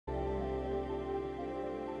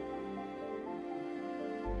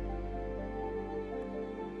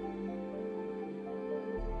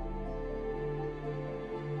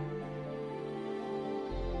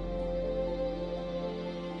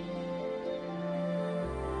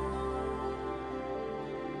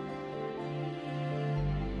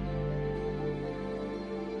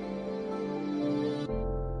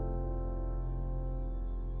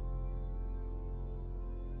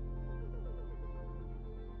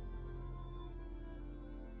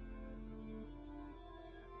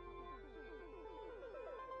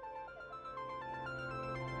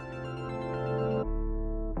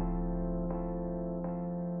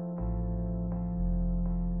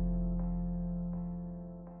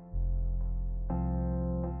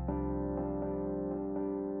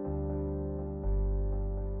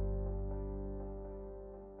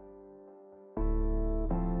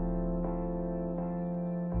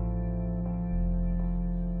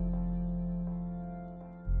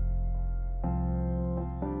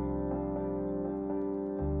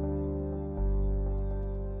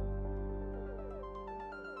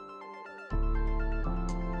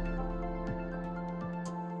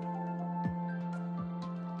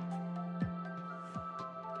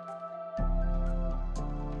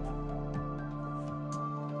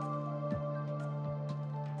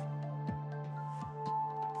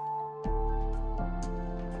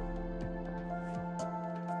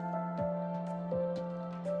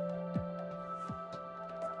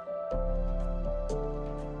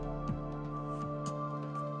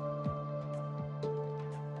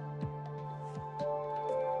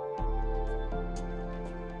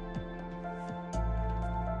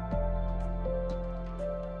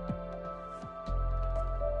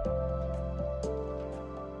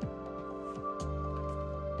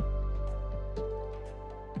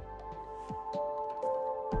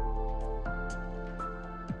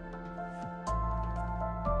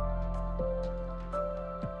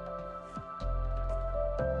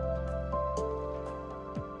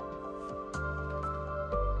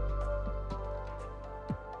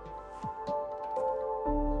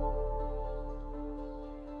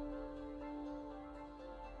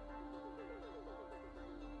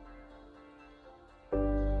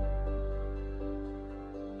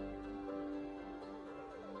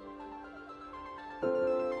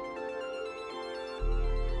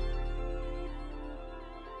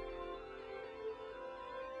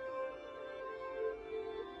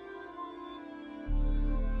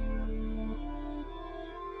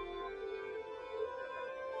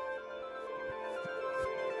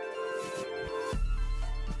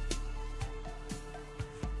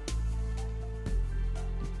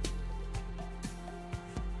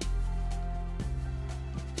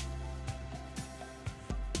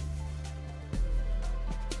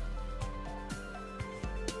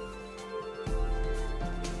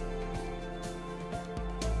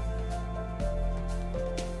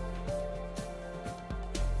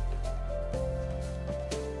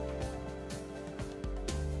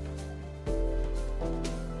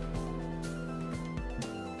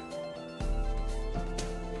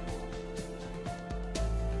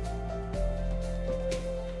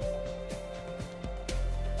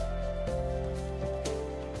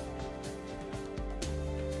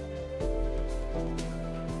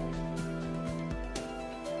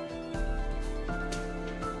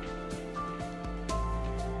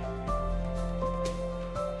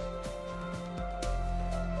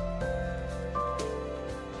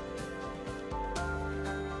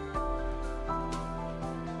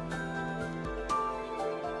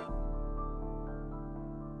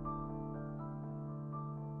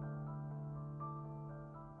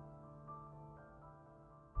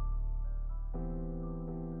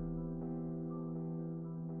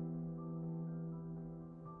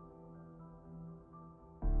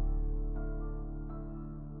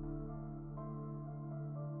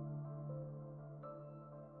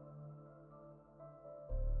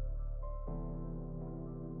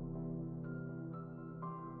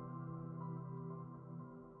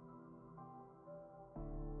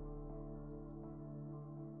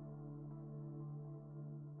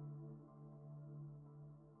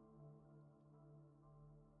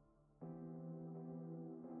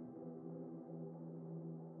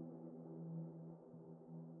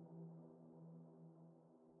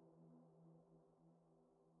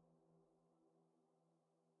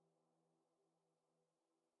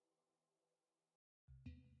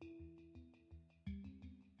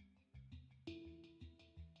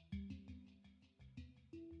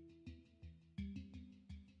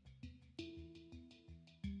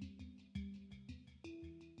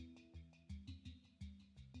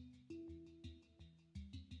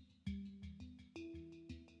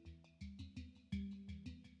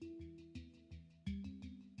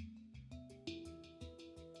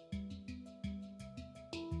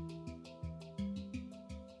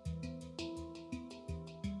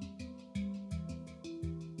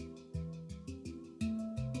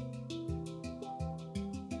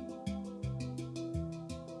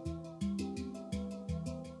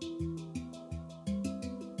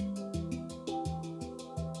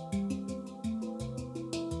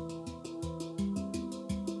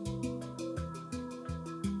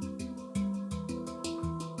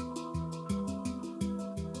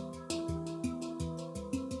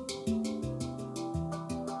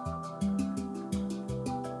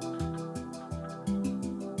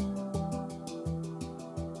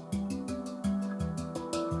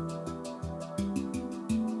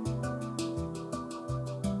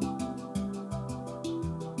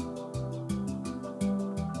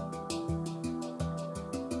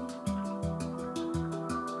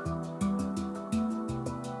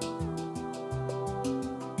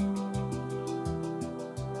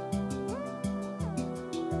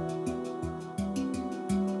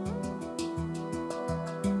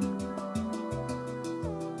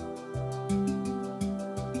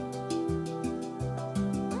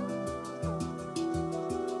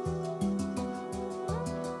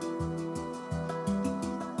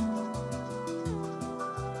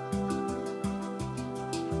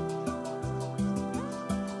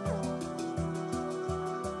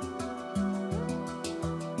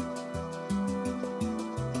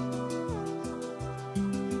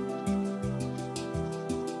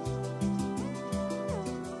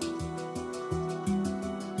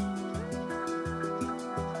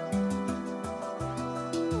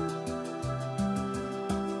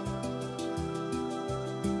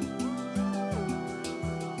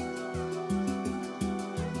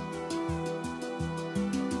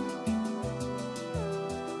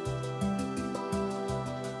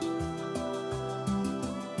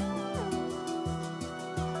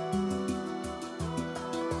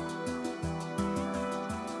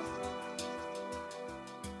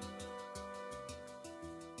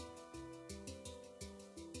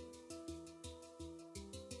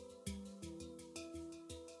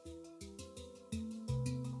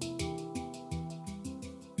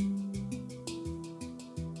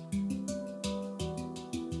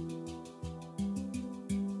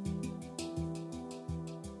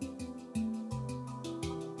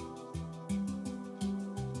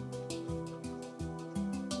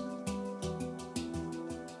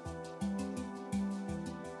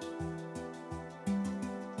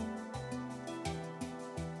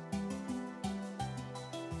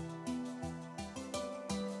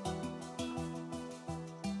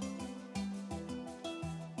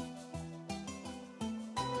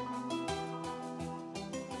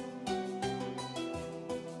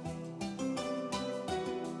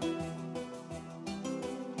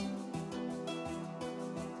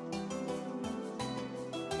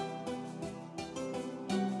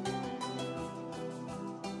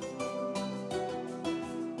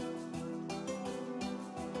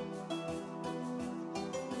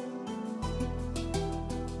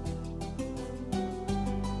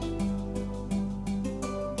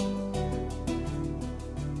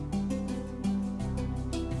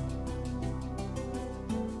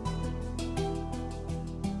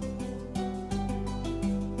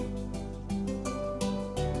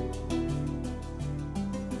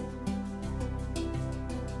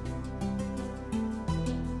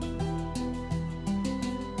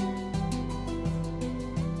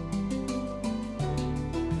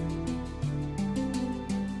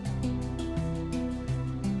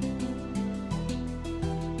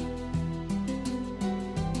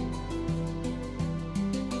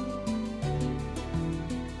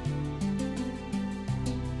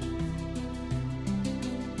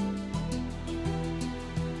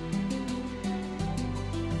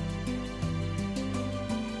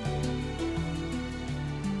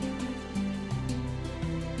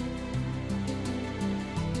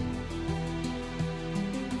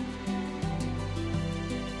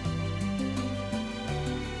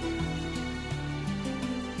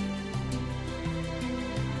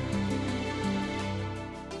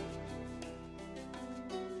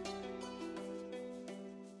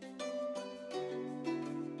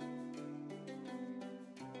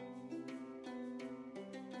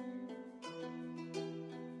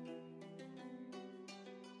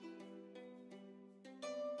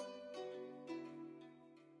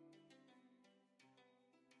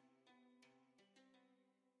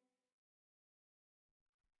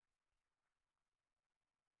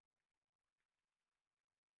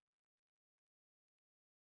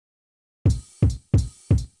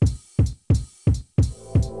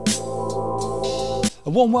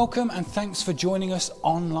A warm welcome and thanks for joining us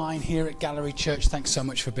online here at Gallerychurch. Thanks so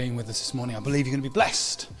much for being with us this morning. I believe you're going to be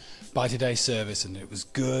blessed by today's service, and it was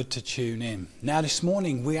good to tune in. Now this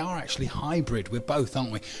morning we are actually hybrid. We're both,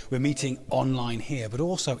 aren't we? We're meeting online here but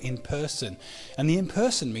also in person. And the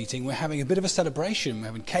in-person meeting, we're having a bit of a celebration. We're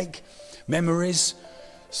having cake, memories,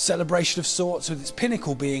 celebration of sorts, with its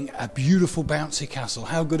pinnacle being a beautiful bouncy castle.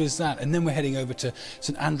 How good is that? And then we're heading over to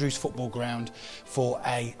St Andrew's football ground for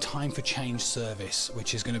a Time for Change service,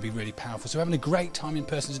 which is going to be really powerful. So we're having a great time in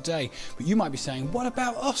person today. But you might be saying, what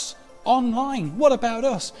about us online? What about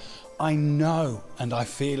us? I know and I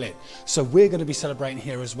feel it. So we're going to be celebrating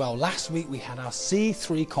here as well. Last week we had our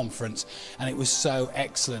C3 conference and it was so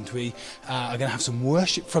excellent. We are going to have some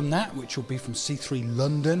worship from that, which will be from C3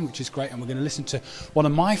 London, which is great. And we're going to listen to one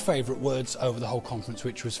of my favourite words over the whole conference,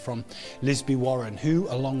 which was from Lizby Warren, who,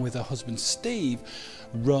 along with her husband Steve,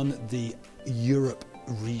 run the Europe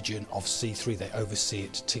region of C3. They oversee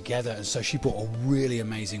it together, and so she brought a really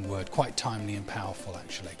amazing word, quite timely and powerful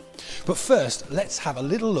actually. But first, let's have a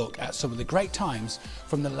little look at some of the great times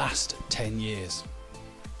from the last 10 years.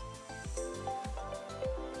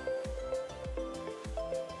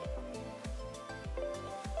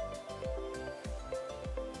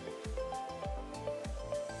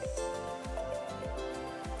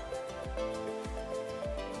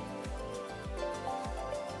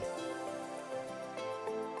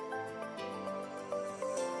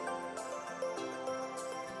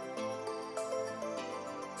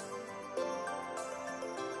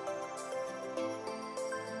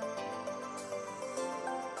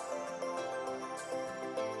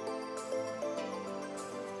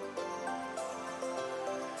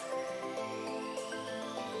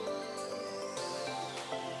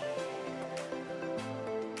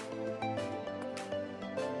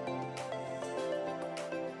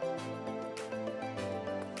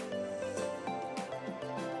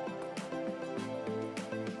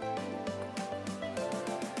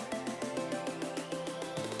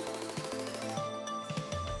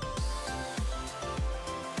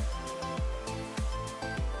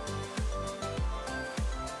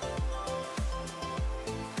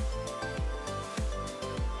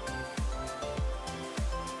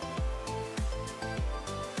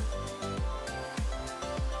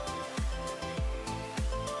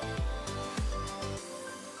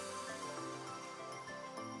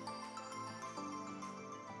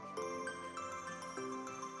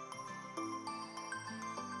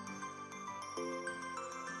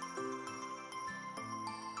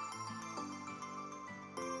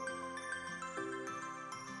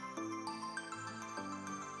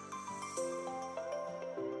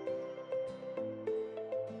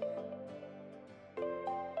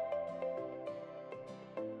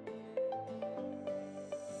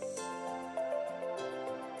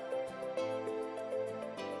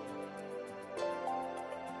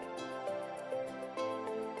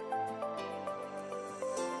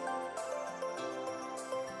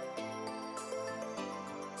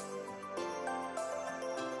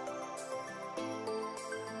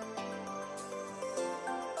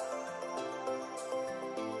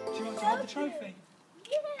 Do you want to have the trophy?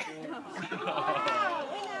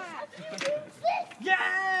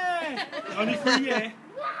 Yeah! Only for a year.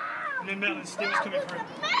 And then Melton Steele's coming through.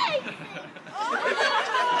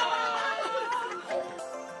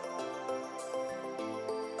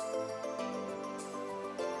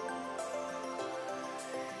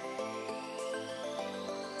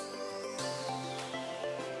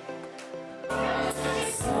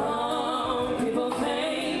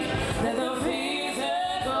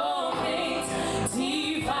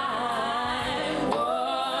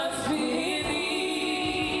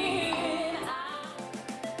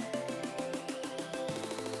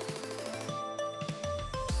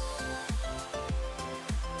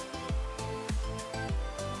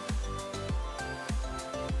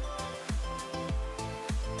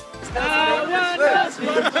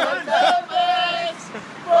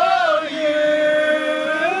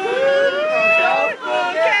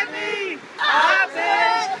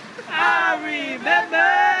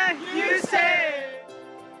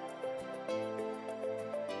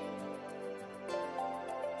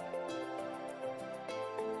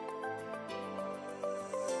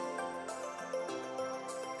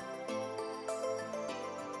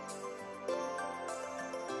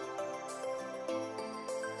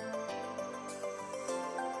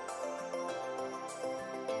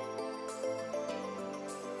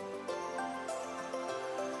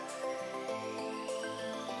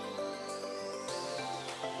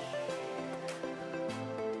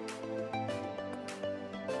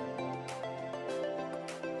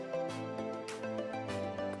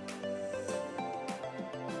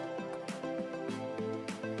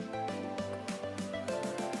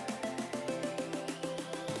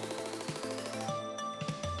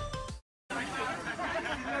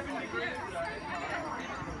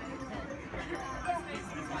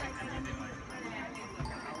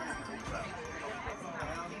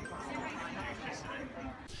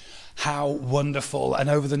 how wonderful. And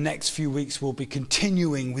over the next few weeks, we'll be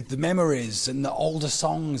continuing with the memories and the older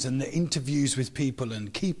songs and the interviews with people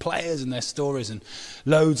and key players and their stories and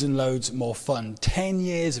loads more fun. 10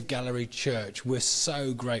 years of Gallery Church. We're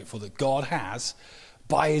so grateful that God has,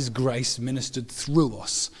 by his grace, ministered through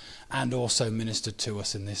us and also ministered to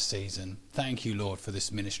us in this season. Thank you, Lord, for this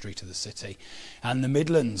ministry to the city and the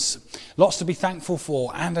Midlands. Lots to be thankful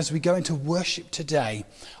for. And as we go into worship today,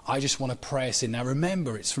 I just want to pray us in. Now,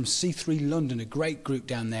 remember, it's from C3 London, a great group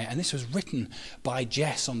down there. And this was written by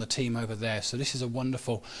Jess on the team over there. So this is a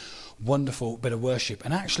wonderful bit of worship.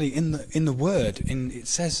 And actually, in the word, it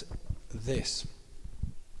says this.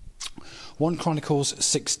 1 Chronicles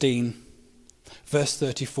 16, verse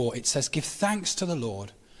 34, it says, "Give thanks to the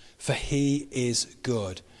Lord, for he is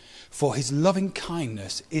good, for his loving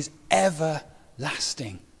kindness is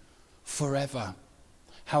everlasting, forever."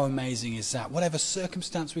 How amazing is that? Whatever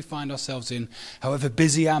circumstance we find ourselves in, however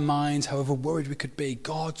busy our minds, however worried we could be,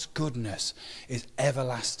 God's goodness is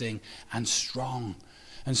everlasting and strong.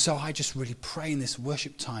 And so I just really pray in this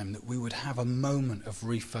worship time that we would have a moment of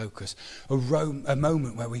refocus, a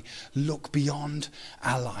moment where we look beyond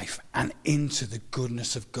our life and into the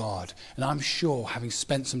goodness of God. And I'm sure, having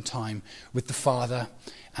spent some time with the Father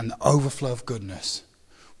and the overflow of goodness,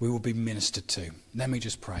 we will be ministered to. Let me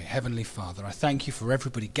just pray. Heavenly Father, I thank you for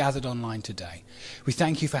everybody gathered online today. We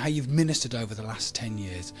thank you for how you've ministered over the last 10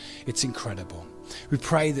 years. It's incredible. We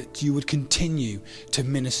pray that you would continue to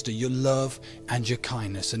minister your love and your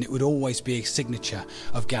kindness, and it would always be a signature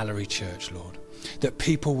of Gallery Church, Lord. That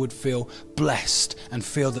people would feel blessed and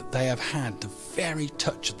feel that they have had the very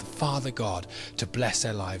touch of the Father God to bless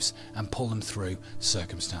their lives and pull them through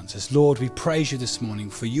circumstances. Lord, we praise you this morning,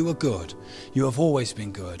 for you are good. You have always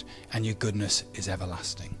been good, and your goodness is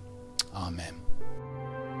everlasting. Amen.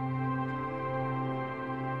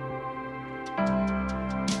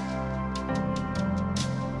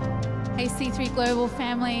 Hey C3 Global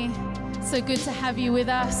family, so good to have you with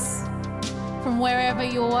us from wherever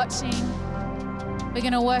you're watching. We're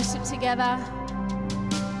going to worship together.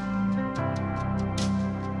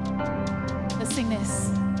 Let's sing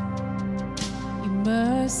this. Your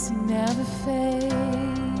mercy never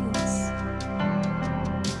fades.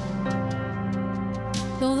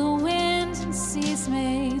 Though the wind and seas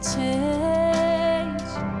may change,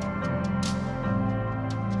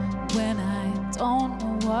 when I don't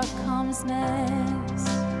know what comes next,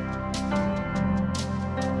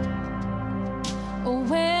 or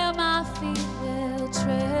where my feet will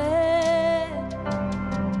tread,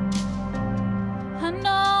 I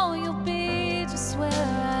know you'll be just where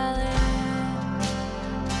I land.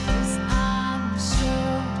 'Cause I'm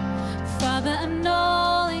sure, Father, I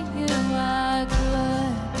know that you are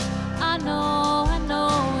good. I know it.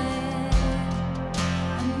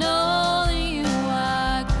 I know that you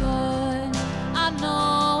are good. I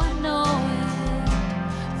know it.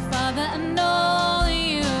 Father, I know that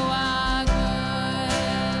you are good.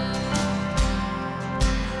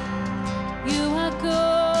 You are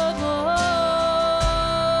good, Lord.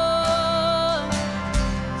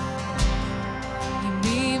 You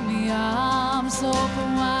meet me, arms open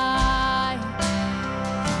wide.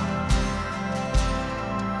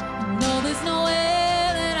 I know there's no way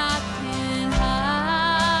that I can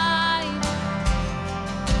hide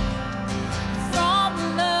from the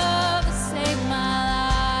love that saved my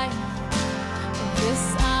life. But this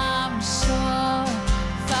I'm sure,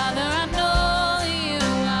 Father, I know that you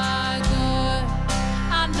are good.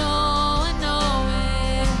 I know it.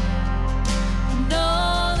 I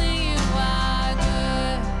know that you are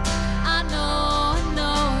good. I know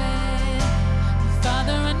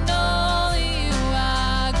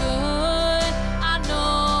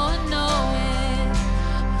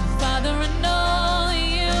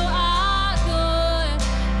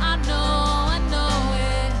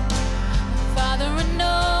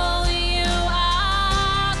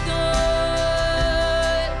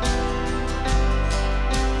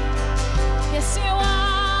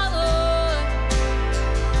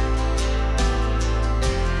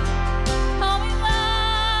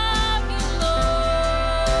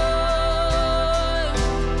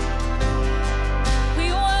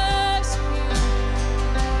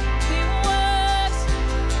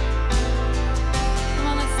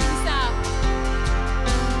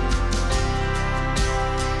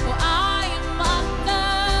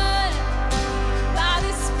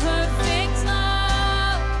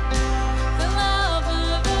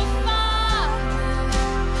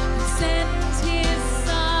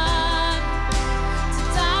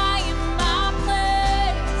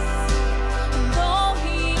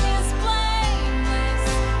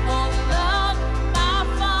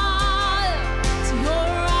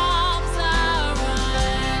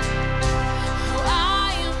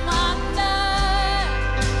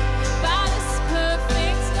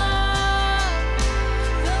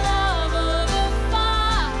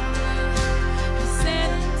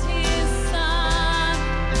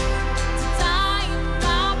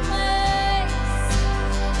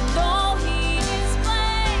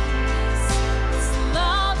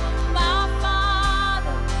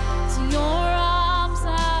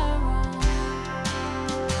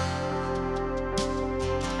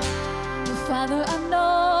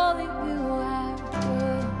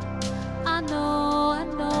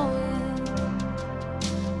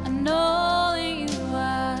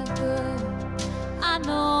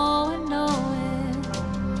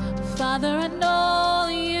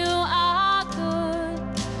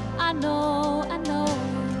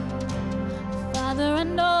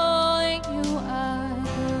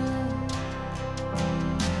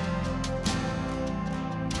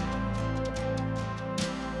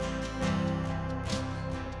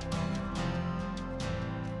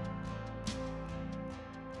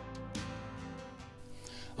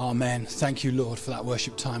Amen. Thank you, Lord, for that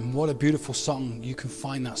worship time. What a beautiful song. You can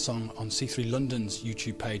find that song on C3 London's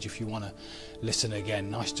YouTube page if you want to listen again.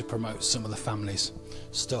 Nice to promote some of the family's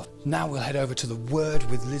stuff. Now we'll head over to the Word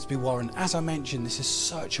with Lizby Warren. As I mentioned, this is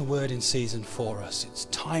such a word in season for us. It's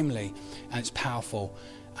timely and it's powerful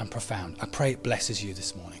and profound. I pray it blesses you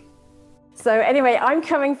this morning. So anyway, I'm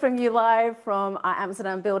coming from you live from our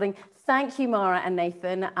Amsterdam building. Thank you, Mara and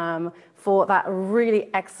Nathan, for that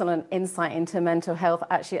really excellent insight into mental health.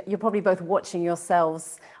 Actually, you're probably both watching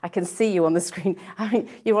yourselves. I can see you on the screen.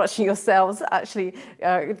 You're watching yourselves actually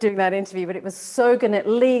doing that interview, but it was so good. And it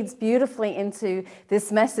leads beautifully into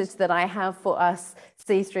this message that I have for us,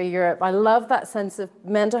 C3 Europe. I love that sense of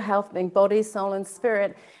mental health being body, soul, and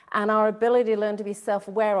spirit. And our ability to learn to be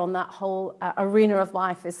self-aware on that whole arena of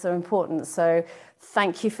life is so important. So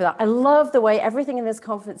thank you for that. I love the way everything in this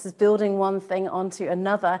conference is building one thing onto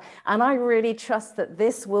another. And I really trust that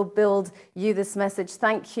this will build you this message.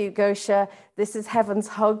 Thank you, Gosha. This is heaven's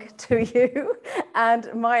hug to you.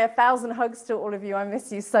 And my 1,000 hugs to all of you. I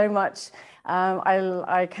miss you so much.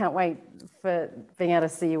 I can't wait for being able to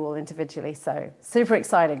see you all individually. So super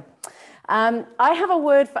exciting. I have a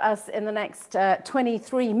word for us in the next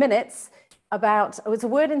 23 minutes about, it's a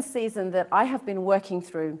word in season that I have been working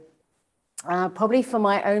through, probably for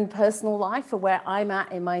my own personal life, for where I'm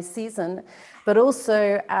at in my season, but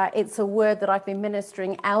also it's a word that I've been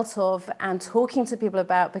ministering out of and talking to people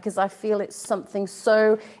about because I feel it's something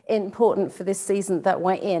so important for this season that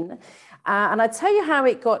we're in. And I tell you how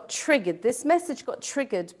it got triggered. This message got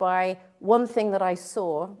triggered by one thing that I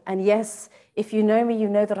saw. And yes, if you know me, you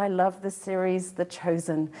know that I love the series, The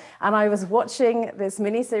Chosen. And I was watching this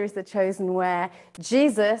mini-series, The Chosen, where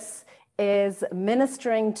Jesus is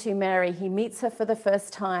ministering to Mary. He meets her for the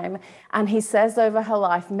first time, and he says over her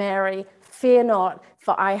life, Mary, fear not,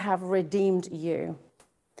 for I have redeemed you.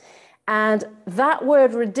 And that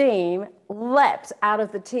word redeem leapt out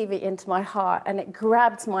of the TV into my heart, and it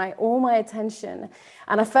grabbed all my attention.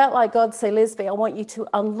 And I felt like God say, Lizby, I want you to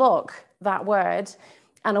unlock that word,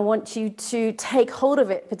 and I want you to take hold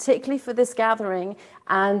of it, particularly for this gathering,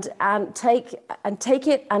 and take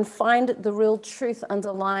it and find the real truth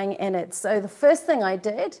underlying in it. So the first thing I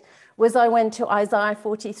did was I went to Isaiah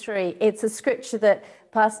 43. It's a scripture that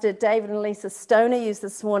Pastor David and Lisa Stoner used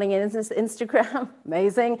this morning in his Instagram.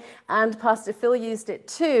 Amazing. And Pastor Phil used it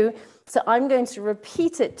too. So I'm going to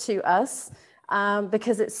repeat it to us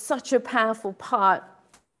because it's such a powerful part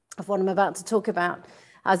of what I'm about to talk about.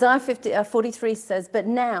 Isaiah 43 says, but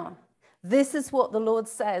now, this is what the Lord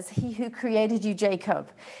says, he who created you,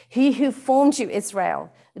 Jacob, he who formed you,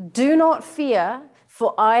 Israel, do not fear,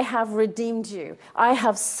 for I have redeemed you. I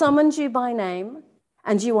have summoned you by name,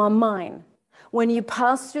 and you are mine. When you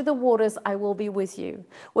pass through the waters, I will be with you.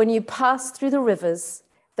 When you pass through the rivers,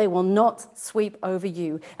 they will not sweep over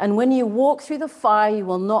you. And when you walk through the fire, you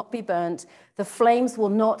will not be burnt. The flames will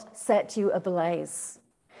not set you ablaze.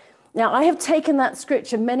 Now, I have taken that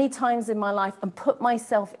scripture many times in my life and put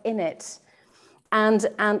myself in it. And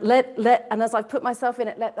as I've put myself in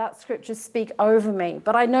it, let that scripture speak over me.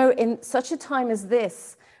 But I know in such a time as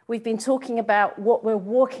this, we've been talking about what we're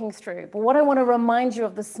walking through. But what I want to remind you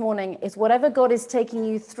of this morning is whatever God is taking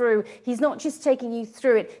you through, he's not just taking you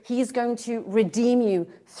through it, he is going to redeem you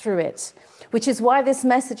through it. Which is why this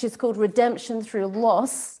message is called Redemption Through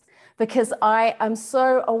Loss. Because I am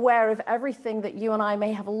so aware of everything that you and I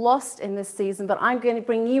may have lost in this season, but I'm going to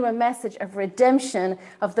bring you a message of redemption,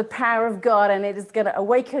 of the power of God, and it is going to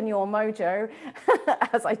awaken your mojo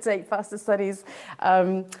as I take Pastor Sonny's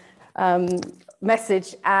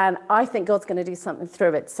message, and I think God's going to do something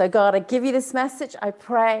through it. So God, I give you this message. I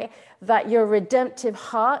pray that your redemptive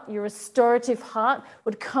heart, your restorative heart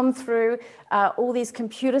would come through all these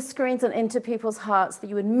computer screens and into people's hearts, that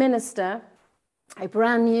you would minister a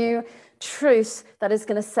brand new truth that is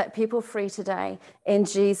going to set people free today in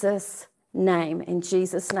Jesus' name, in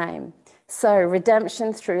Jesus' name. So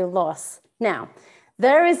redemption through loss. Now,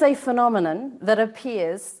 there is a phenomenon that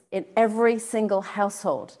appears in every single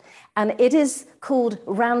household, and it is called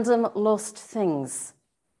random lost things.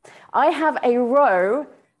 I have a row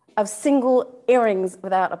of single earrings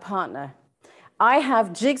without a partner. I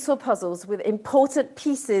have jigsaw puzzles with important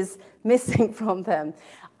pieces missing from them.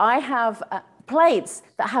 I have plates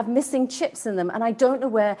that have missing chips in them, and I don't know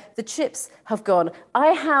where the chips have gone. I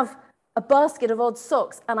have a basket of odd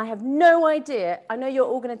socks, and I have no idea. I know you're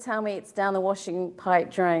all going to tell me it's down the washing pipe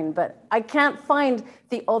drain, but I can't find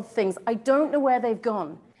the odd things. I don't know where they've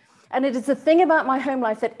gone. And it is a thing about my home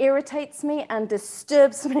life that irritates me and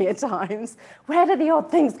disturbs me at times. Where do the odd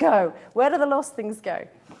things go? Where do the lost things go?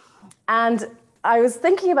 And I was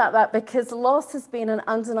thinking about that because loss has been an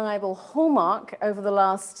undeniable hallmark over the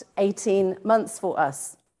last 18 months for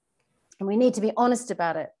us. And we need to be honest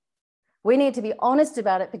about it. We need to be honest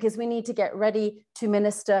about it because we need to get ready to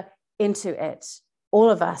minister into it, all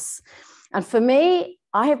of us. And for me,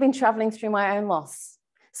 I have been traveling through my own loss.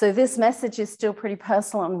 So this message is still pretty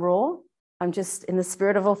personal and raw. I'm just in the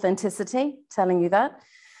spirit of authenticity telling you that.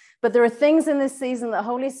 But there are things in this season that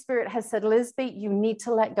Holy Spirit has said, Lizby, you need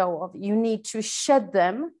to let go of. You need to shed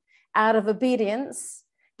them out of obedience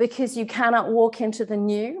because you cannot walk into the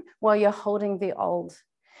new while you're holding the old.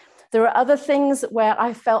 There are other things where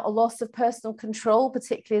I felt a loss of personal control,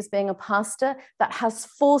 particularly as being a pastor, that has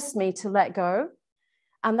forced me to let go.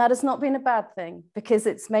 And that has not been a bad thing because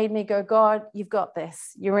it's made me go, God, you've got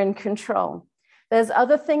this. You're in control. There's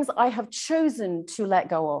other things I have chosen to let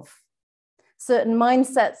go of. Certain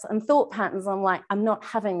mindsets and thought patterns, I'm like, I'm not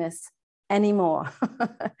having this anymore.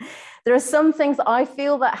 There are some things I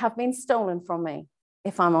feel that have been stolen from me,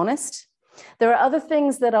 if I'm honest. There are other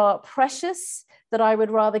things that are precious that I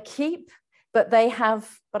would rather keep, but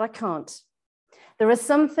I can't. There are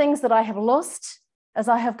some things that I have lost as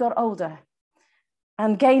I have got older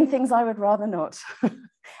and gained things I would rather not.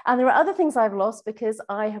 And there are other things I've lost because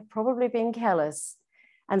I have probably been careless.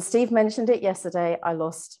 And Steve mentioned it yesterday, I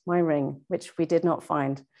lost my ring, which we did not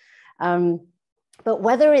find. But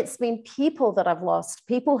whether it's been people that I've lost,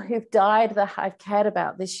 people who've died that I've cared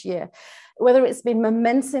about this year, whether it's been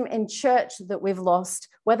momentum in church that we've lost,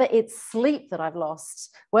 whether it's sleep that I've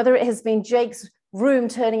lost, whether it has been Jake's room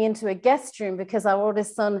turning into a guest room because our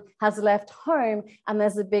oldest son has left home and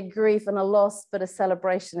there's a big grief and a loss, but a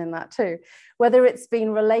celebration in that too. Whether it's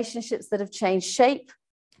been relationships that have changed shape,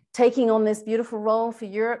 taking on this beautiful role for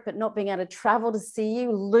Europe, but not being able to travel to see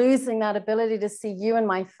you, losing that ability to see you and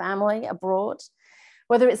my family abroad.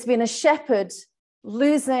 Whether it's been a shepherd,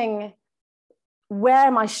 losing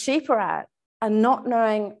where my sheep are at and not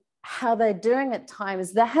knowing how they're doing at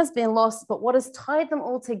times, there has been loss, but what has tied them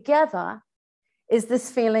all together is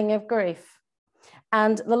this feeling of grief.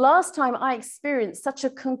 And the last time I experienced such a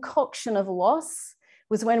concoction of loss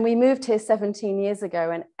was when we moved here 17 years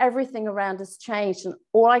ago and everything around us changed and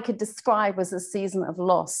all I could describe was a season of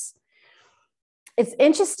loss. It's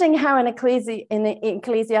interesting how in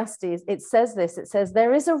Ecclesiastes, it says this, it says,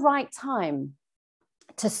 there is a right time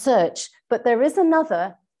to search, but there is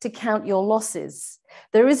another to count your losses.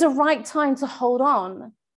 There is a right time to hold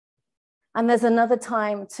on, and there's another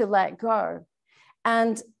time to let go.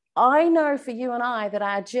 And I know for you and I that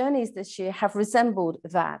our journeys this year have resembled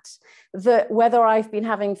that whether I've been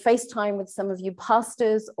having FaceTime with some of you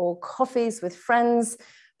pastors or coffees with friends,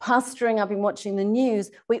 pastoring, I've been watching the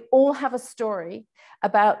news, we all have a story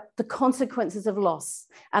about the consequences of loss.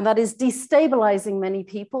 And that is destabilizing many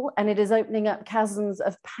people, and it is opening up chasms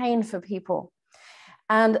of pain for people.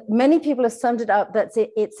 And many people have summed it up that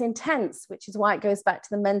it's intense, which is why it goes back to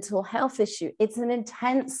the mental health issue. It's an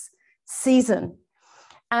intense season.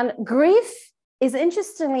 And grief is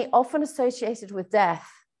interestingly often associated with death.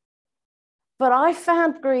 But I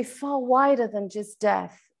found grief far wider than just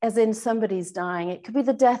death, as in somebody's dying. It could be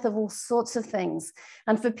the death of all sorts of things.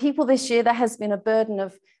 And for people this year, there has been a burden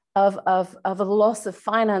of a loss of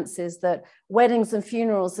finances, that weddings and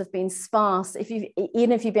funerals have been sparse.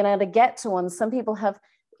 Even if you've been able to get to one, some people have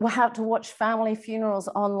had to watch family funerals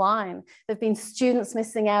online. There've been students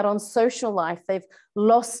missing out on social life. They've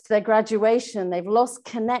lost their graduation. They've lost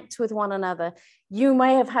connect with one another. You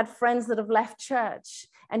may have had friends that have left church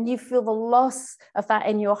and you feel the loss of that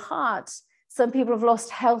in your heart. Some people have lost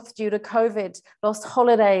health due to COVID, lost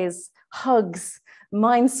holidays, hugs,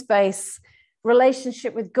 mind space,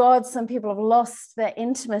 relationship with God. Some people have lost their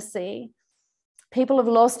intimacy. People have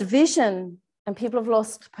lost vision and people have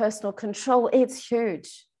lost personal control. It's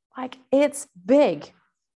huge. Like, it's big.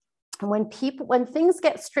 And when things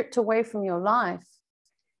get stripped away from your life,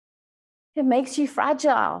 it makes you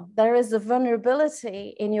fragile. There is a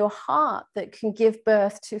vulnerability in your heart that can give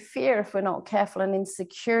birth to fear if we're not careful, and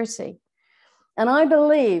insecurity. And I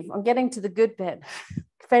believe, I'm getting to the good bit,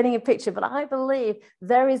 painting a picture, but I believe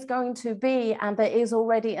there is going to be, and there is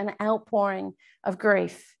already, an outpouring of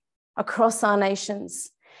grief across our nations.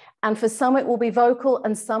 And for some, it will be vocal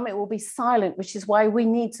and some it will be silent, which is why we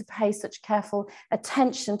need to pay such careful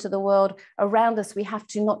attention to the world around us. We have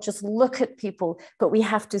to not just look at people, but we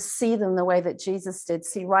have to see them the way that Jesus did,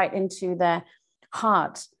 see right into their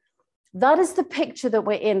heart. That is the picture that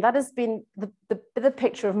we're in. That has been the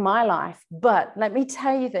picture of my life. But let me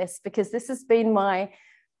tell you this, because this has been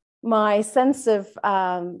my sense of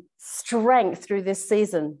strength through this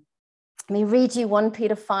season. Let me read you 1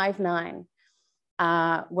 Peter 5:9.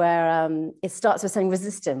 where it starts with saying,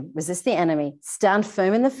 resist him, resist the enemy, stand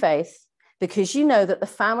firm in the faith, because you know that the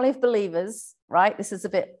family of believers, right? This is a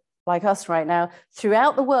bit like us right now,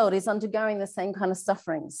 throughout the world is undergoing the same kind of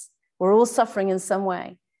sufferings. We're all suffering in some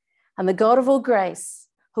way. And the God of all grace,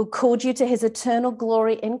 who called you to his eternal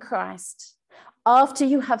glory in Christ, after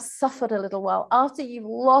you have suffered a little while, after you've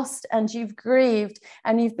lost and you've grieved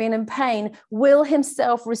and you've been in pain, will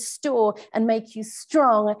himself restore and make you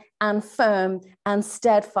strong and firm and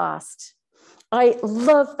steadfast. I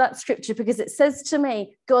love that scripture because it says to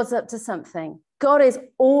me, God's up to something. God is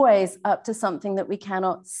always up to something that we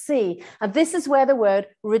cannot see. And this is where the word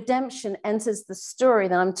redemption enters the story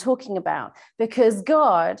that I'm talking about, because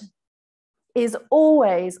God is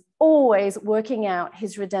always, always working out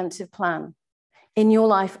his redemptive plan in your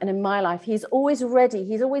life and in my life. He's always ready.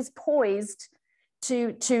 He's always poised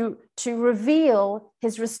to reveal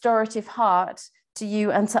his restorative heart to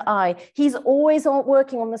you and to I. He's always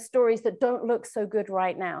working on the stories that don't look so good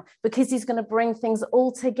right now, because he's going to bring things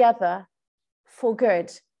all together for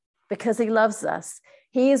good, because he loves us.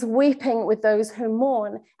 He is weeping with those who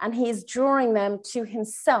mourn, and he is drawing them to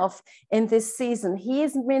himself in this season. He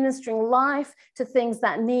is ministering life to things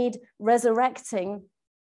that need resurrecting.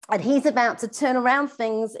 And he's about to turn around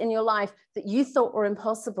things in your life that you thought were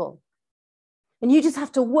impossible. And you just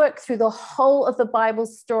have to work through the whole of the Bible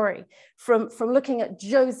story, from looking at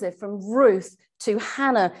Joseph, from Ruth to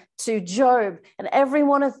Hannah to Job, and every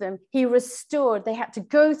one of them, he restored. They had to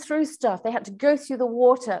go through stuff. They had to go through the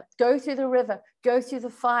water, go through the river, go through the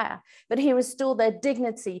fire. But he restored their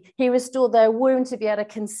dignity. He restored their womb to be able to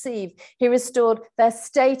conceive. He restored their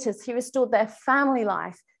status. He restored their family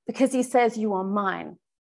life, because he says, you are mine.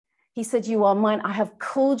 He said, you are mine. I have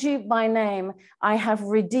called you by name. I have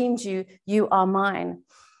redeemed you. You are mine.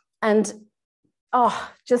 And,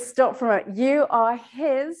 just stop for a moment. You are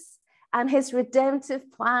his, and his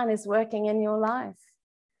redemptive plan is working in your life.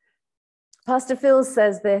 Pastor Phil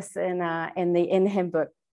says this in the In Him book,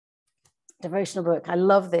 devotional book. I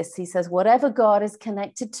love this. He says, whatever God is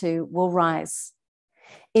connected to will rise.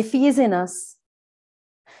 If he is in us,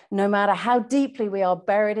 no matter how deeply we are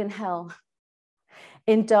buried in hell,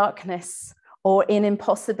 in darkness, or in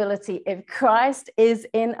impossibility, if Christ is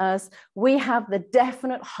in us, we have the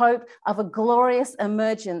definite hope of a glorious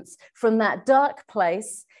emergence from that dark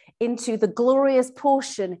place into the glorious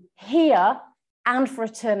portion here and for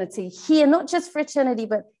eternity. Here, not just for eternity,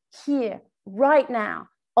 but here, right now,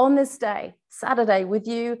 on this day, Saturday, with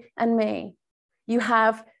you and me. You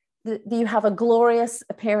have a glorious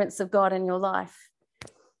appearance of God in your life.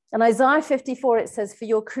 In Isaiah 54, it says, for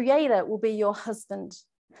your creator will be your husband.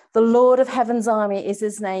 The Lord of heaven's army is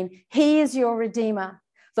his name. He is your redeemer,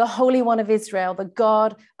 the Holy One of Israel, the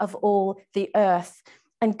God of all the earth.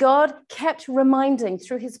 And God kept reminding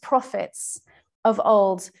through his prophets of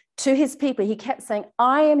old to his people. He kept saying,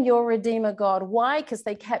 I am your redeemer, God. Why? Because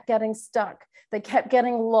they kept getting stuck. They kept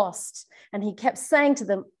getting lost. And he kept saying to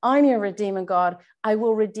them, I'm your redeemer, God. I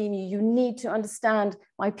will redeem you. You need to understand,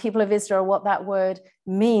 my people of Israel, what that word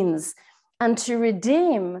means. And to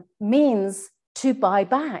redeem means to buy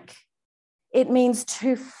back. It means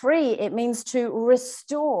to free. It means to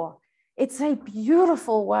restore. It's a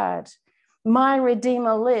beautiful word. My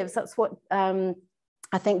Redeemer lives. That's what I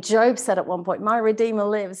think Job said at one point. My Redeemer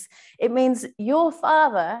lives. It means your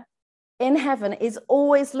Father in heaven is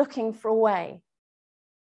always looking for a way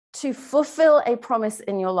to fulfill a promise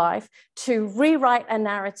in your life, to rewrite a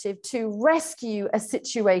narrative, to rescue a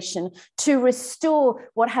situation, to restore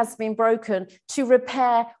what has been broken, to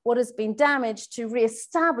repair what has been damaged, to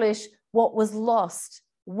reestablish what was lost.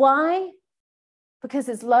 Why? Because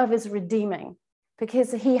his love is redeeming,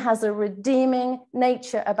 because he has a redeeming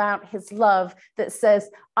nature about his love that says,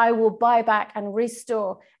 I will buy back and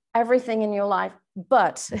restore everything in your life.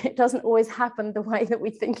 But it doesn't always happen the way that we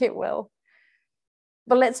think it will.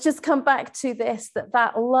 But let's just come back to this,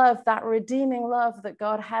 that love, that redeeming love that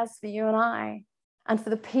God has for you and I, and for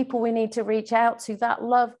the people we need to reach out to, that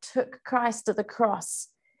love took Christ to the cross.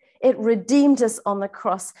 It redeemed us on the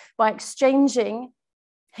cross by exchanging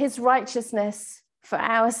his righteousness for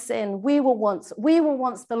our sin. We were once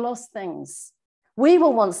the lost things. We were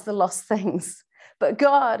once the lost things. But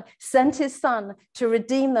God sent his son to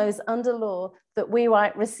redeem those under law, that we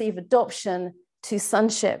might receive adoption to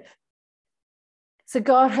sonship. So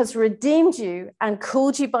God has redeemed you and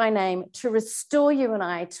called you by name to restore you and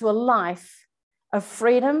I to a life of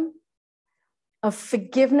freedom, of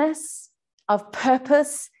forgiveness, of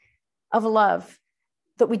purpose, of love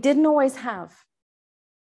that we didn't always have.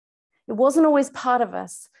 It wasn't always part of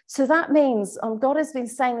us. So that means, God has been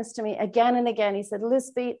saying this to me again and again. He said,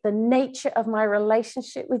 Lizby, the nature of my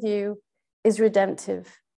relationship with you is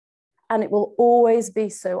redemptive, and it will always be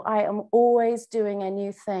so. I am always doing a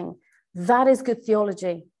new thing. That is good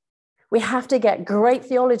theology. We have to get great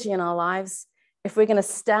theology in our lives if we're going to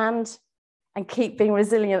stand and keep being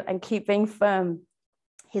resilient and keep being firm.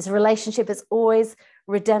 His relationship is always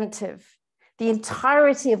redemptive. The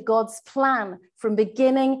entirety of God's plan from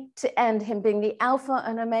beginning to end, him being the Alpha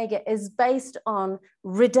and Omega, is based on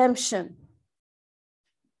redemption.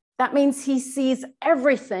 That means he sees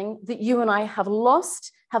everything that you and I have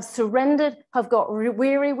lost, have surrendered, have got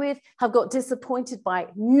weary with, have got disappointed by.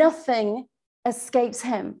 Nothing escapes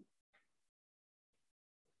him.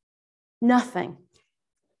 Nothing.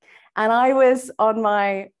 And I was on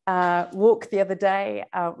my walk the other day,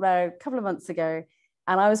 a couple of months ago,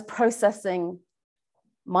 and I was processing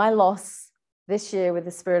my loss this year with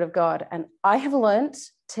the Spirit of God. And I have learned,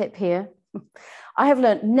 tip here, I have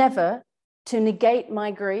learned never to negate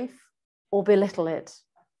my grief or belittle it,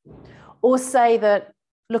 or say that,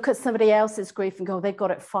 look at somebody else's grief and go, they've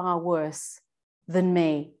got it far worse than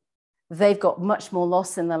me. They've got much more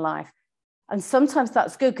loss in their life. And sometimes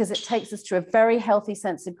that's good because it takes us to a very healthy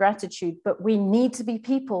sense of gratitude. But we need to be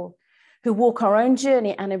people who walk our own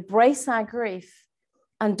journey and embrace our grief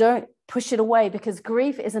and don't push it away, because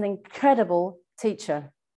grief is an incredible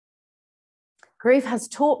teacher. Grief has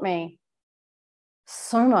taught me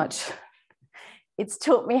so much. It's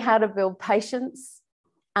taught me how to build patience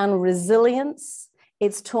and resilience.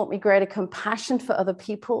 It's taught me greater compassion for other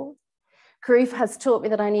people. Grief has taught me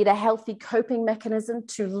that I need a healthy coping mechanism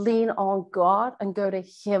to lean on God and go to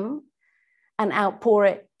him and outpour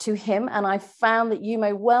it to him. And I found that you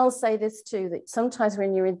may well say this too, that sometimes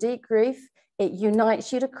when you're in deep grief, it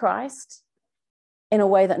unites you to Christ in a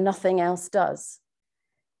way that nothing else does.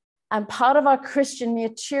 And part of our Christian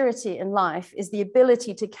maturity in life is the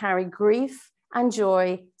ability to carry grief and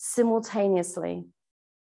joy simultaneously.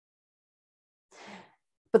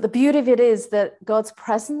 But the beauty of it is that God's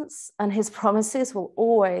presence and his promises will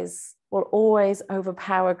always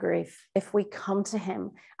overpower grief if we come to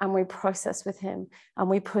him and we process with him and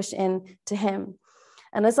we push in to him.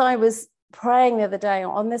 And as I was praying the other day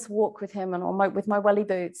on this walk with him and with my welly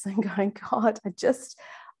boots and going, God,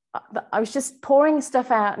 I was just pouring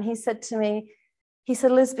stuff out. And he said to me, he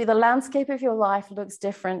said, Lizby, the landscape of your life looks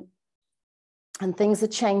different and things are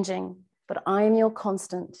changing, but I am your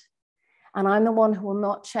constant. And I'm the one who will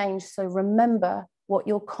not change. So remember what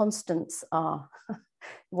your constants are,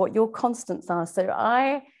 what your constants are. So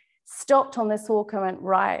I stopped on this walk and went,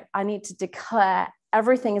 right, I need to declare.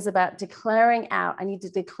 Everything is about declaring out. I need to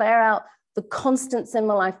declare out the constants in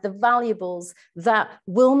my life, the valuables that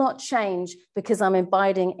will not change because I'm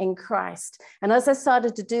abiding in Christ. And as I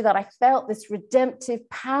started to do that, I felt this redemptive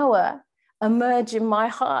power emerge in my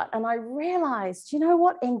heart. And I realized, you know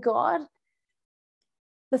what, in God,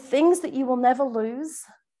 the things that you will never lose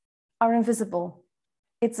are invisible.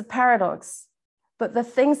 It's a paradox. But the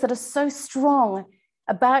things that are so strong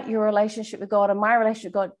about your relationship with God and my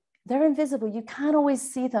relationship with God, they're invisible. You can't always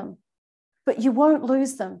see them, but you won't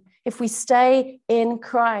lose them if we stay in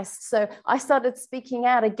Christ. So I started speaking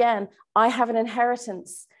out again. I have an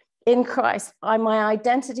inheritance in Christ. My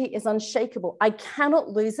identity is unshakable. I cannot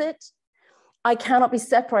lose it. I cannot be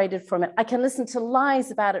separated from it. I can listen to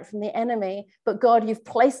lies about it from the enemy, but God, you've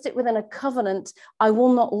placed it within a covenant. I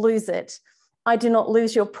will not lose it. I do not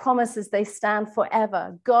lose your promises. They stand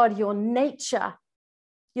forever. God, your nature,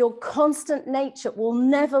 your constant nature will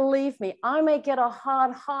never leave me. I may get a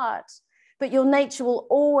hard heart, but your nature will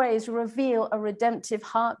always reveal a redemptive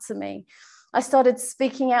heart to me. I started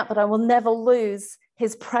speaking out that I will never lose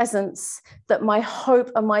his presence, that my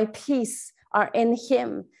hope and my peace are in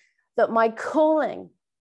him, that my calling,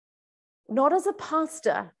 not as a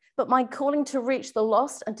pastor, but my calling to reach the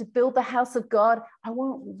lost and to build the house of God, I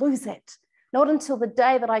won't lose it. Not until the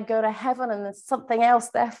day that I go to heaven and there's something else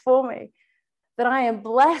there for me, that I am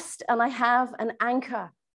blessed and I have an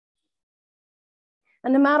anchor.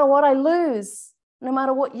 And no matter what I lose, no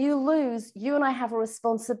matter what you lose, you and I have a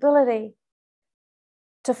responsibility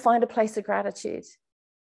to find a place of gratitude.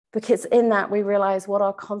 Because in that we realize what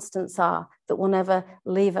our constants are that will never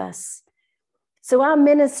leave us. So our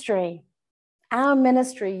ministry,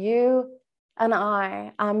 you and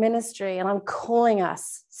I, our ministry, and I'm calling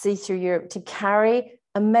us, See Through Europe, to carry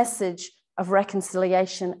a message of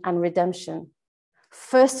reconciliation and redemption.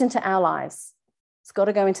 First into our lives. It's got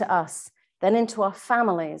to go into us, then into our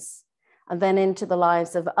families, and then into the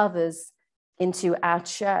lives of others, into our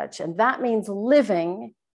church. And that means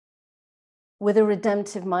living with a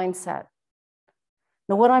redemptive mindset.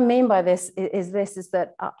 Now, what I mean by this is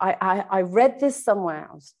that I read this somewhere.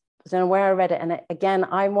 I was I don't know where I read it. And again,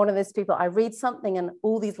 I'm one of those people, I read something and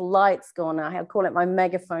all these lights go on. I call it my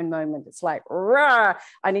megaphone moment. It's like, rah,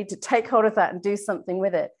 I need to take hold of that and do something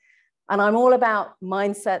with it. And I'm all about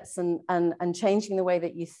mindsets and changing the way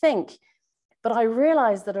that you think. But I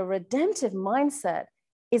realized that a redemptive mindset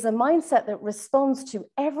is a mindset that responds to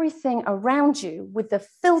everything around you with the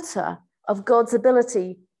filter of God's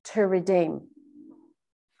ability to redeem.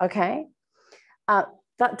 Okay?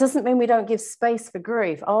 That doesn't mean we don't give space for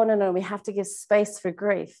grief. Oh, no, we have to give space for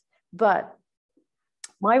grief. But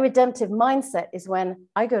my redemptive mindset is when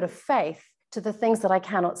I go to faith, to the things that I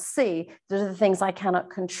cannot see, to the things I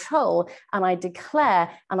cannot control, and I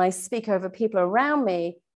declare and I speak over people around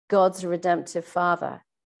me, God's redemptive Father.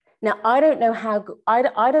 Now, I don't know I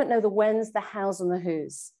don't know the whens, the hows, and the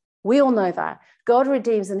whos. We all know that. God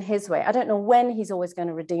redeems in his way. I don't know when he's always going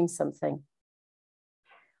to redeem something.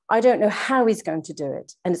 I don't know how he's going to do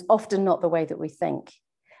it. And it's often not the way that we think.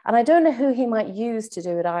 And I don't know who he might use to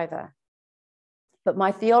do it either. But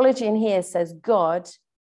my theology in here says God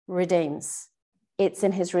redeems. It's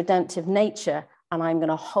in his redemptive nature. And I'm going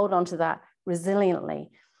to hold on to that resiliently.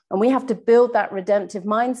 And we have to build that redemptive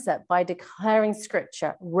mindset by declaring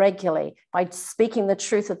scripture regularly, by speaking the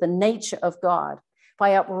truth of the nature of God, by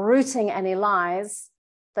uprooting any lies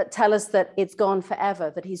that tell us that it's gone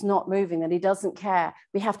forever, that he's not moving, that he doesn't care.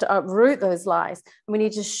 We have to uproot those lies. And we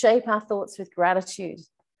need to shape our thoughts with gratitude.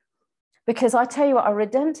 Because I tell you what, a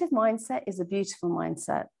redemptive mindset is a beautiful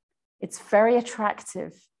mindset. It's very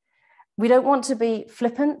attractive. We don't want to be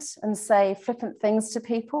flippant and say flippant things to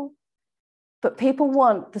people, but people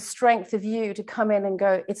want the strength of you to come in and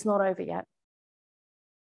go, it's not over yet.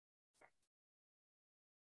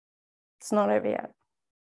 It's not over yet.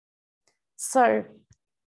 So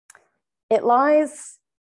it lies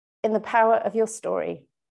in the power of your story.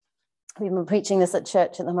 We've been preaching this at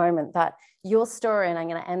church at the moment, that your story, and I'm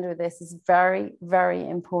going to end with this, is very, very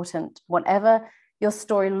important. Whatever your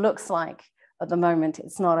story looks like at the moment,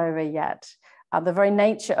 it's not over yet. The very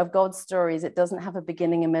nature of God's story is it doesn't have a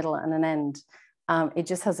beginning, a middle, and an end. It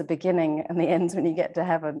just has a beginning and the end when you get to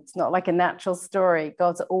heaven. It's not like a natural story.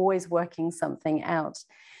 God's always working something out.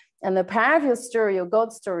 And the power of your story, your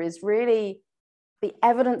God story, is really the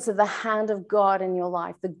evidence of the hand of God in your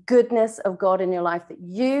life, the goodness of God in your life that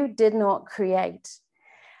you did not create.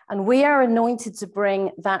 And we are anointed to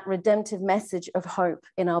bring that redemptive message of hope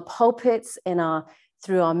in our pulpits,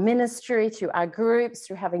 through our ministry, through our groups,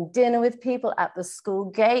 through having dinner with people at the school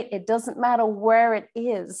gate. It doesn't matter where it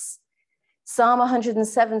is. Psalm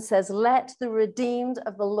 107 says, let the redeemed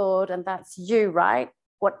of the Lord, and that's you, right?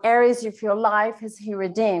 What areas of your life has he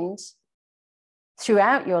redeemed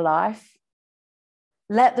throughout your life?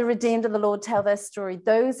 Let the redeemed of the Lord tell their story.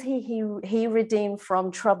 Those he redeemed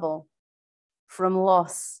from trouble, from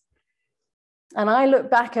loss. And I look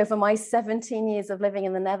back over my 17 years of living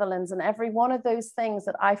in the Netherlands, and every one of those things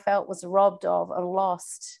that I felt was robbed of and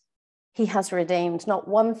lost, he has redeemed. Not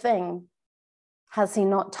one thing has he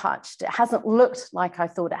not touched. It hasn't looked like I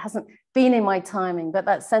thought. It hasn't been in my timing, but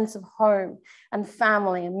that sense of home and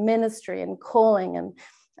family and ministry and calling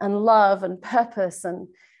and love and purpose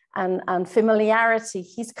and familiarity,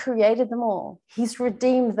 he's created them all. He's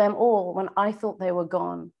redeemed them all when I thought they were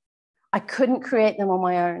gone. I couldn't create them on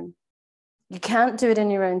my own. You can't do it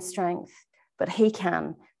in your own strength, but he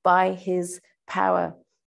can by his power.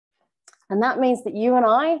 And that means that you and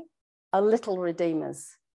I are little redeemers.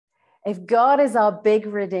 If God is our big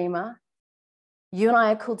redeemer, you and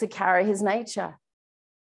I are called to carry his nature,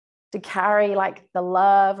 to carry like the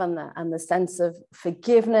love and the sense of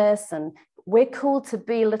forgiveness. And we're called to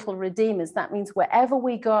be little redeemers. That means wherever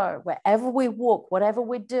we go, wherever we walk, whatever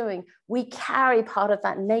we're doing, we carry part of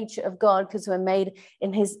that nature of God because we're made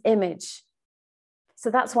in his image. So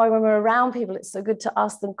that's why when we're around people, it's so good to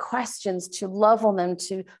ask them questions, to love on them,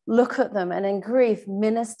 to look at them, and in grief,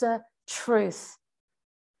 minister truth.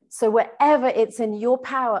 So wherever it's in your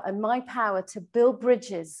power and my power to build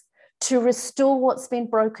bridges, to restore what's been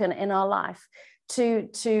broken in our life, to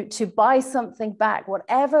buy something back,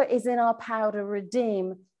 whatever is in our power to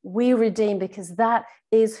redeem, we redeem, because that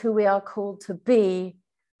is who we are called to be,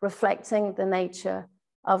 reflecting the nature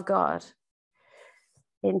of God.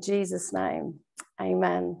 In Jesus' name,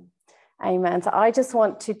 amen. Amen. So I just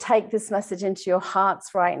want to take this message into your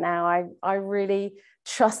hearts right now. I really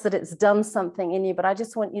trust that it's done something in you, but I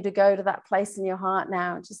just want you to go to that place in your heart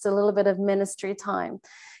now, just a little bit of ministry time,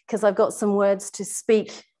 because I've got some words to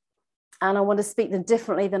speak, and I want to speak them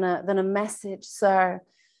differently than a message. So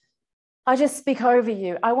I just speak over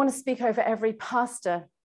you. I want to speak over every pastor.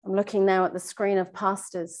 I'm looking now at the screen of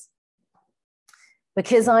pastors.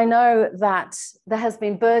 because I know that there has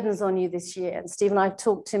been burdens on you this year. And Steve and I have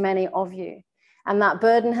talked to many of you, and that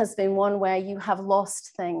burden has been one where you have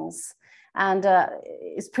lost things. And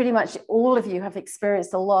it's pretty much all of you have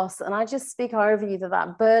experienced a loss. And I just speak over you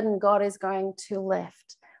that burden God is going to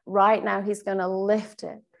lift. Right now, he's going to lift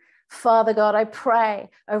it. Father God, I pray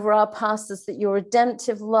over our pastors that your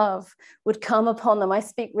redemptive love would come upon them. I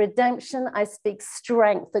speak redemption. I speak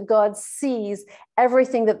strength, that God sees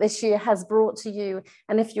everything that this year has brought to you.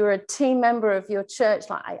 And if you're a team member of your church,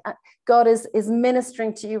 God is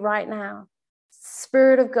ministering to you right now.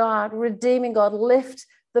 Spirit of God, redeeming God, lift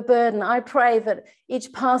the burden. I pray that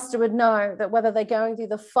each pastor would know that whether they're going through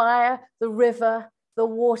the fire, the river, the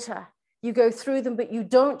water, you go through them, but you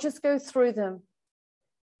don't just go through them.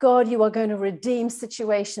 God, you are going to redeem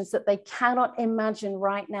situations that they cannot imagine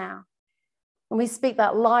right now. And we speak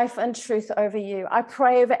that life and truth over you. I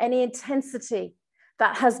pray over any intensity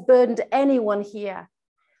that has burdened anyone here,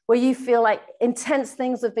 where you feel like intense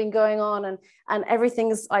things have been going on and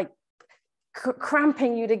everything's like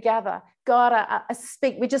cramping you together. God, I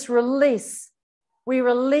speak, we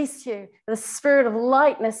release you, the spirit of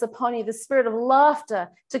lightness upon you, the spirit of laughter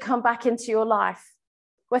to come back into your life,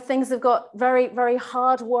 where things have got very, very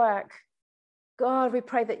hard work. God, we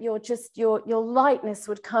pray that your lightness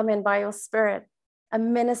would come in by your spirit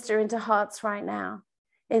and minister into hearts right now.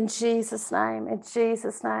 In Jesus' name, in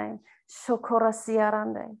Jesus' name. Oh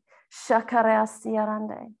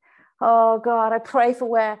God, I pray for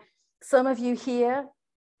where some of you here,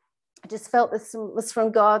 I just felt this was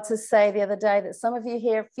from God to say the other day that some of you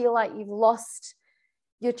here feel like you've lost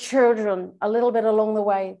your children a little bit along the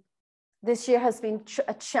way. This year has been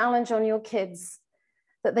a challenge on your kids,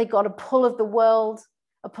 that they got a pull of the world,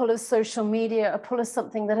 a pull of social media, a pull of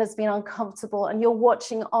something that has been uncomfortable, and you're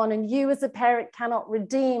watching on, and you as a parent cannot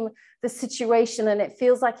redeem the situation, and it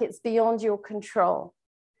feels like it's beyond your control.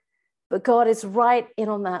 But God is right in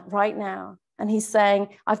on that right now. And he's saying,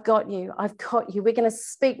 I've got you. I've got you. We're going to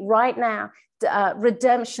speak right now,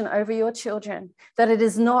 redemption over your children, that it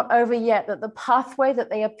is not over yet, that the pathway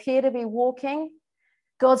that they appear to be walking,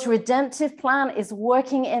 God's redemptive plan is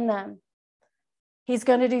working in them. He's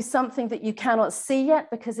going to do something that you cannot see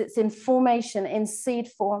yet because it's in formation, in seed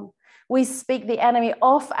form. We speak the enemy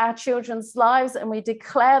off our children's lives and we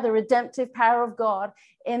declare the redemptive power of God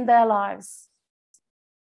in their lives.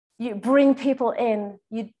 You bring people in,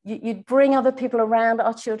 you bring other people around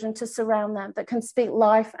our children to surround them that can speak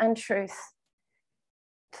life and truth.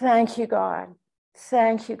 Thank you, God.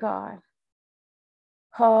 Thank you, God.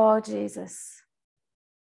 Oh, Jesus.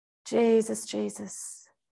 Jesus, Jesus.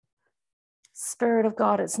 Spirit of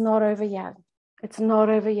God, it's not over yet. It's not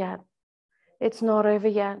over yet. It's not over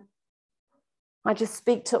yet. I just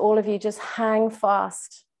speak to all of you, just hang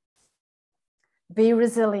fast. Be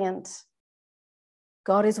resilient.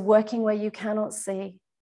 God is working where you cannot see.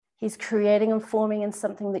 He's creating and forming in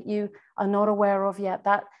something that you are not aware of yet.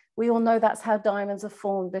 That we all know that's how diamonds are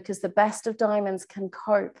formed, because the best of diamonds can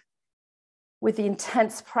cope with the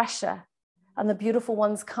intense pressure, and the beautiful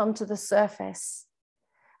ones come to the surface.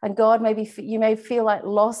 And God, you may feel like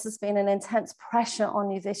loss has been an intense pressure on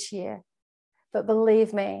you this year, but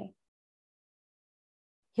believe me,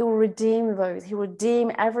 he will redeem those. He will redeem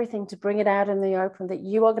everything to bring it out in the open, that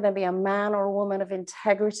you are going to be a man or a woman of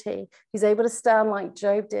integrity. He's able to stand like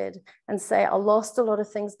Job did and say, I lost a lot of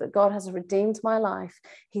things, but God has redeemed my life.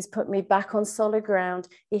 He's put me back on solid ground.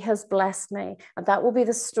 He has blessed me. And that will be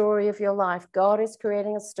the story of your life. God is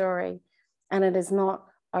creating a story, and it is not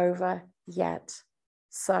over yet.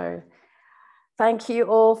 So thank you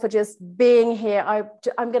all for just being here.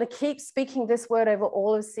 I'm going to keep speaking this word over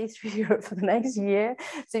all of C3 Europe for the next year.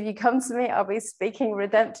 So if you come to me, I'll be speaking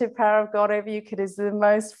redemptive power of God over you, because it is the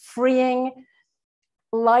most freeing,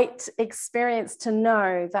 light experience to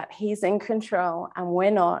know that he's in control and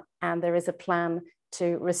we're not. And there is a plan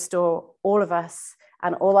to restore all of us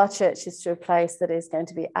and all our churches to a place that is going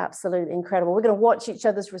to be absolutely incredible. We're going to watch each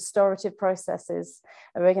other's restorative processes,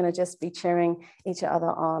 and we're going to just be cheering each other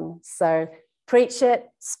on. So preach it,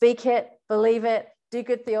 speak it, believe it, do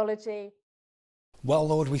good theology. Well,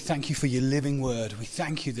 Lord, we thank you for your living word. We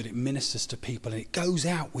thank you that it ministers to people and it goes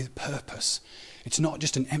out with purpose. It's not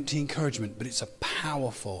just an empty encouragement, but it's a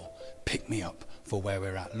powerful pick-me-up for where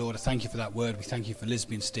we're at. Lord, I thank you for that word. We thank you for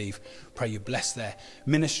Lizby and Steve. Pray you bless their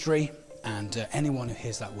ministry, and anyone who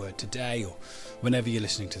hears that word today or whenever you're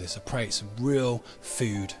listening to this, I pray it's real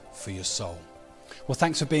food for your soul. Well,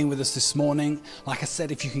 thanks for being with us this morning. Like I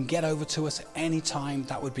said, if you can get over to us at any time,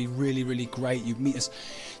 that would be really, really great. You meet us,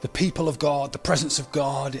 the people of God, the presence of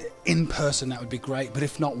God in person, that would be great. But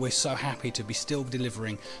if not, we're so happy to be still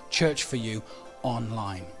delivering church for you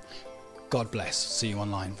online. God bless. See you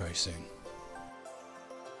online very soon.